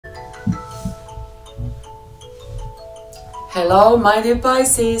Hello, my dear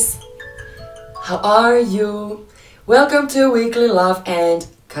Pisces. How are you? Welcome to weekly love and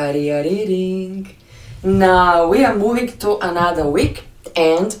career reading. Now we are moving to another week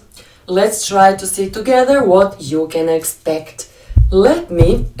and let's try to see together what you can expect. Let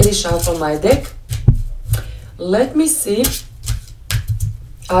me reshuffle my deck. Let me see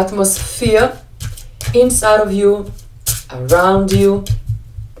atmosphere inside of you, around you,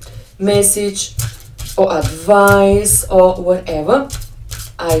 message or advice or whatever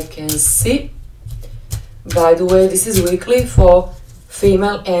I can see. By the way, this is weekly for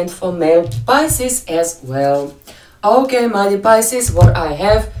female and for male Pisces as well. Okay, my dear Pisces, what I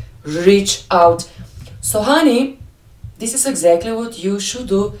have, reach out. So honey, this is exactly what you should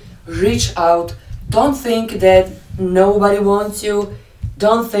do. Reach out. Don't think that nobody wants you.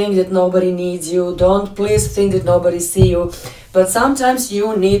 Don't think that nobody needs you. Don't please think that nobody sees you. But sometimes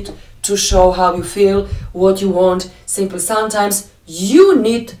you need to show how you feel, what you want. Simply sometimes you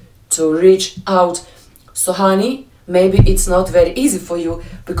need to reach out. So honey, maybe it's not very easy for you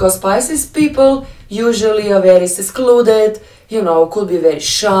because Pisces people usually are very secluded, you know, could be very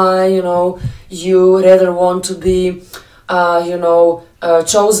shy, you know, you rather want to be,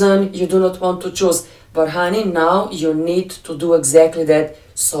 chosen, you do not want to choose. But honey, now you need to do exactly that.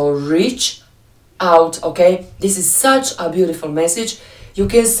 So reach out, okay? This is such a beautiful message. You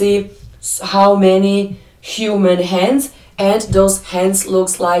can see how many human hands, and those hands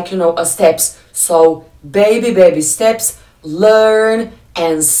looks like, you know, a steps. So baby steps, learn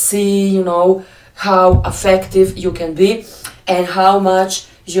and see, you know, how effective you can be and how much,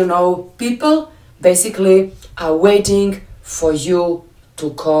 you know, people basically are waiting for you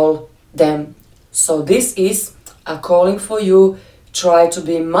to call them. So this is a calling for you. Try to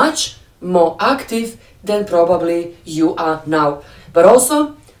be much more active than probably you are now. But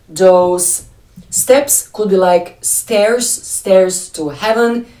also those steps could be like stairs to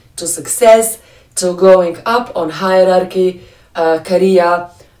heaven, to success, to going up on hierarchy, career,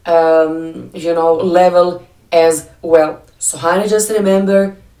 level as well. So honey, just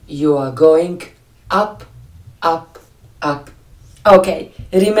remember, you are going up, up, up. Okay,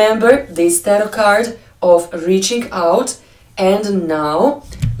 remember this tarot card of reaching out. And now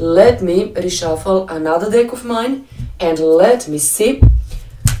let me reshuffle another deck of mine and let me see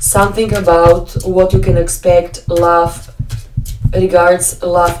something about what you can expect, love, regards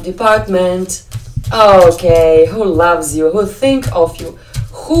love department. Okay, who loves you, who think of you,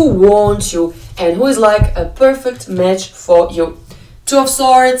 who wants you, and who is like a perfect match for you. Two of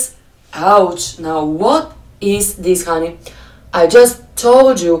Swords. Ouch. Now what is this, honey? I just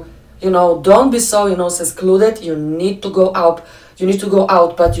told you, you know, don't be so, you know, secluded. You need to go out. You need to go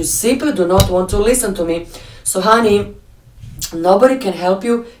out, but you simply do not want to listen to me. So honey, nobody can help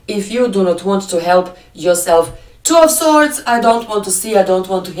you if you do not want to help yourself. Two of Swords. I don't want to see, I don't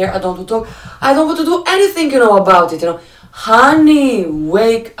want to hear, I don't want to talk, I don't want to do anything, you know, about it, you know. Honey,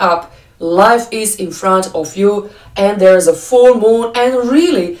 wake up. Life is in front of you and there is a full moon, and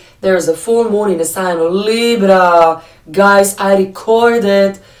really there is a full moon in the sign of Libra. Guys, I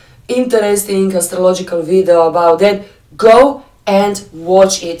recorded interesting astrological video about that. Go and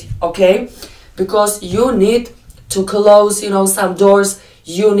watch it, okay? Because you need to close, you know, some doors.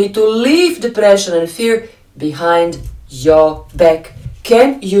 You need to leave depression and fear behind your back.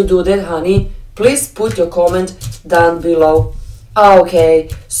 Can you do that, honey? Please put your comment down below. Okay,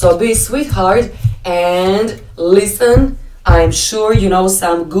 so be sweetheart and listen. I'm sure you know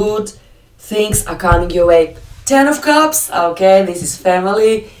some good things are coming your way. 10 of Cups. Okay, this is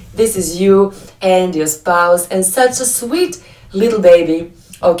family. This is you and your spouse and such a sweet little baby.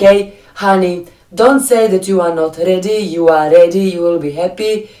 Okay, honey, don't say that you are not ready. You are ready. You will be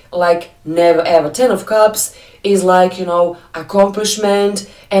happy like never ever. 10 of Cups is like, you know, accomplishment,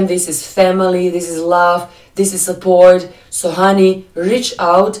 and this is family, this is love, this is support. So honey, reach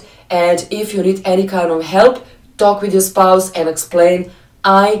out, and if you need any kind of help, talk with your spouse and explain,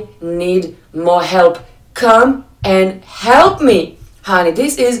 I need more help. Come and help me. Honey,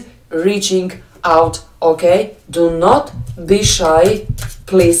 this is reaching out, okay? Do not be shy,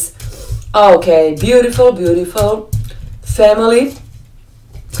 please. Okay, beautiful, beautiful. Family.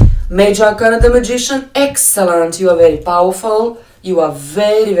 Major Arcana, the Magician. Excellent. You are very powerful. You are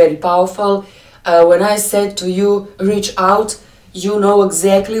very, very powerful. When I said to you, reach out, you know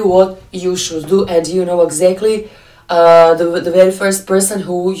exactly what you should do, and you know exactly the very first person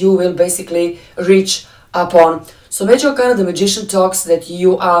who you will basically reach upon. So Major Arcana, the Magician, talks that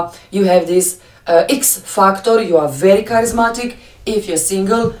you have this X factor. You are very charismatic. If you're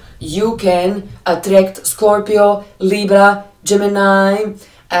single, you can attract Scorpio, Libra, Gemini,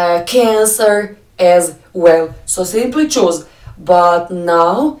 Cancer, as well. So simply choose. But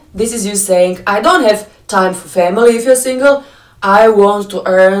now this is you saying, I don't have time for family if you're single. I want to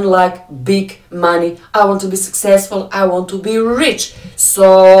earn like big money. I want to be successful. I want to be rich.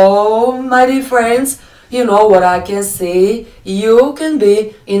 So my dear friends, you know what I can see. You can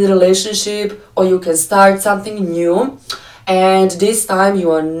be in a relationship or you can start something new. And this time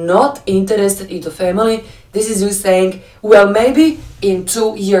you are not interested in the family. This is you saying, well, maybe in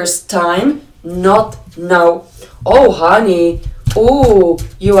 2 years time, not now. Oh, honey, oh,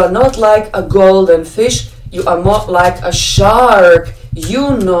 you are not like a golden fish. You are more like a shark.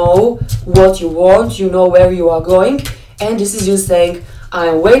 You know what you want. You know where you are going. And this is you saying, I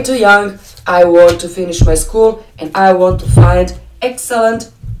am way too young. I want to finish my school and I want to find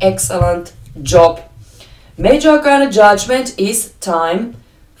excellent, excellent job. Major Arcana Judgment is time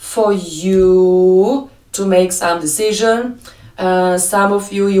for you to make some decision. Some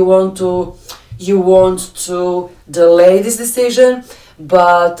of you, you want to delay this decision,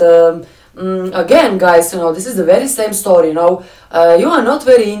 but again, guys, you know, this is the very same story. You know, you are not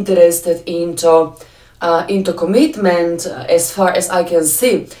very interested into commitment as far as I can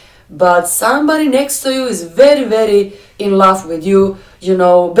see. But somebody next to you is very, very in love with you, you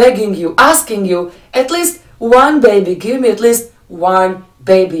know, begging you, asking you, at least one baby, give me at least one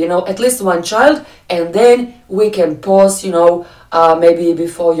baby, you know, at least one child, and then we can pause, you know, maybe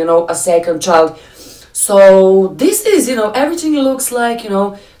before, you know, a second child. So this is, you know, everything looks like, you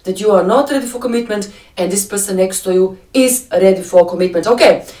know, that you are not ready for commitment and this person next to you is ready for commitment.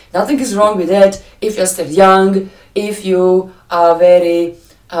 Okay, nothing is wrong with that. If you're still young, if you are very...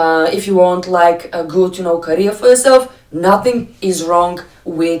 if you want like a good, you know, career for yourself, nothing is wrong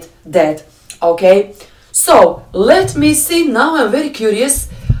with that. Okay, so let me see. Now I'm very curious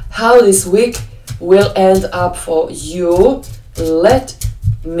how this week will end up for you. Let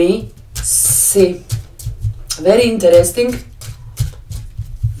me see. Very interesting.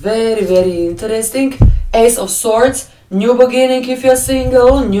 Very, very interesting. Ace of Swords. New beginning if you're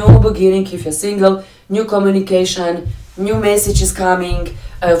single. New beginning if you're single. New communication. New message is coming.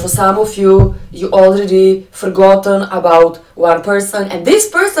 For some of you, you already forgotten about one person, and this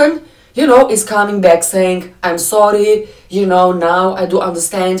person, you know, is coming back saying, I'm sorry, you know, now I do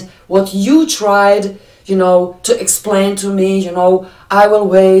understand what you tried, you know, to explain to me, you know, I will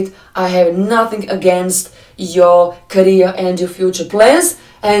wait, I have nothing against your career and your future plans,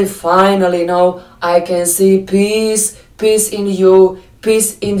 and finally, you know, I can see peace, peace in you,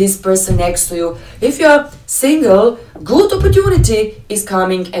 peace in this person next to you. If you're single, good opportunity is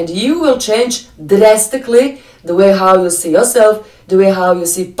coming and you will change drastically the way how you see yourself, the way how you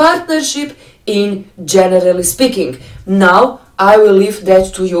see partnership in generally speaking. Now, I will leave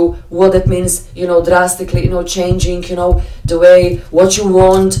that to you, what that means, you know, drastically, you know, changing, you know, the way, what you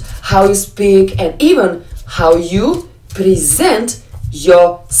want, how you speak, and even how you present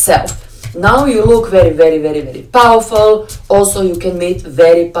yourself. Now you look very, very, very, very powerful. Also, you can meet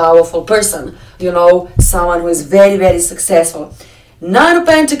very powerful person. You know, someone who is very, very successful. Nine of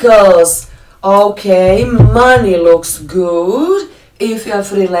Pentacles. Okay, money looks good. If you're a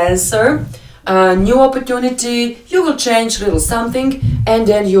freelancer, new opportunity, you will change little something and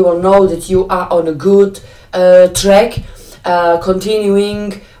then you will know that you are on a good track,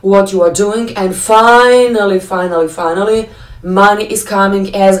 continuing what you are doing, and finally, money is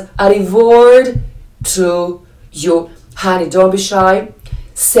coming as a reward to you. Honey, don't be shy.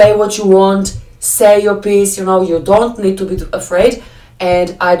 Say what you want. Say your piece. You know, you don't need to be afraid.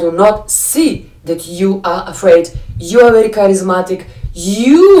 And I do not see that you are afraid. You are very charismatic.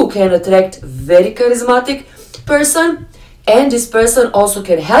 You can attract very charismatic person. And this person also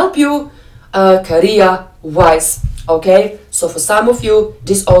can help you career-wise. Okay? So for some of you,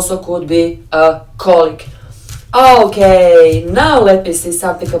 this also could be a colleague. Okay, now let me see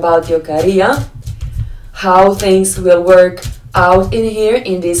something about your career. How things will work out in here,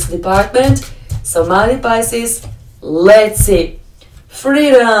 in this department. So, my Pisces, let's see.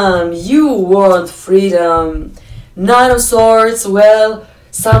 Freedom, you want freedom. Nine of Swords, well,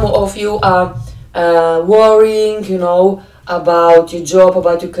 some of you are worrying, you know, about your job,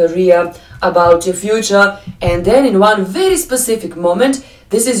 about your career, about your future. And then in one very specific moment,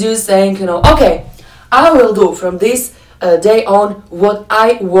 this is you saying, you know, okay, I will do from this day on what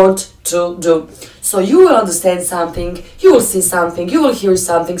I want to do. So you will understand something, you will see something, you will hear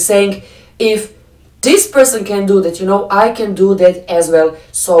something saying, if this person can do that, you know, I can do that as well.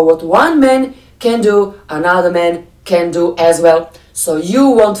 So what one man can do, another man can do as well. So you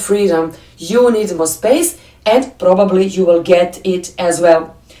want freedom, you need more space, and probably you will get it as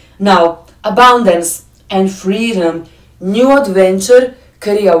well. Now, abundance and freedom, new adventure,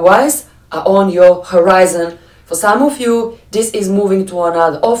 career-wise, are on your horizon. For some of you, this is moving to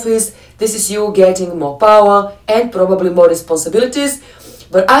another office, this is you getting more power and probably more responsibilities.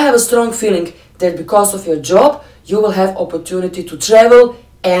 But I have a strong feeling that because of your job, you will have opportunity to travel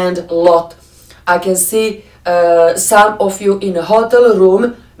and a lot. I can see some of you in a hotel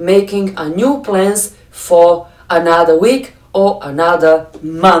room making a new plans for another week or another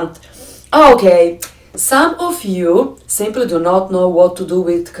month. Okay, some of you simply do not know what to do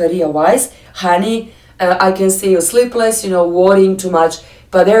with career-wise. Honey, I can see you sleepless, worrying too much,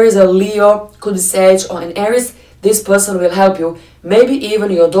 but there is a Leo, could be Sage or an Aries. This person will help you. Maybe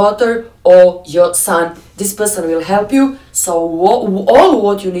even your daughter or your son. This person will help you. So all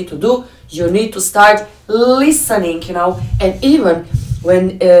what you need to do, you need to start listening, and even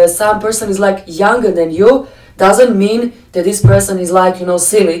when some person is like younger than you, doesn't mean that this person is like,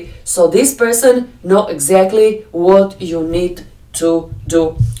 silly. So this person know exactly what you need to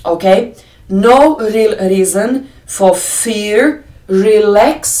do, okay? No real reason for fear.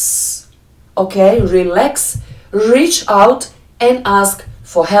 Relax, okay? Relax. Reach out and ask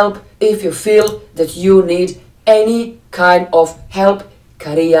for help if you feel that you need any kind of help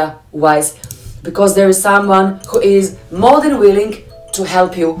career-wise. Because there is someone who is more than willing to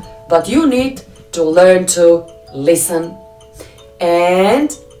help you. But you need to learn to listen. And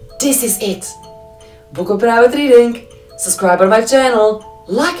this is it. Book a private reading. Subscribe on my channel.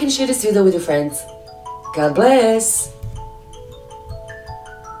 Like and share this video with your friends. God bless.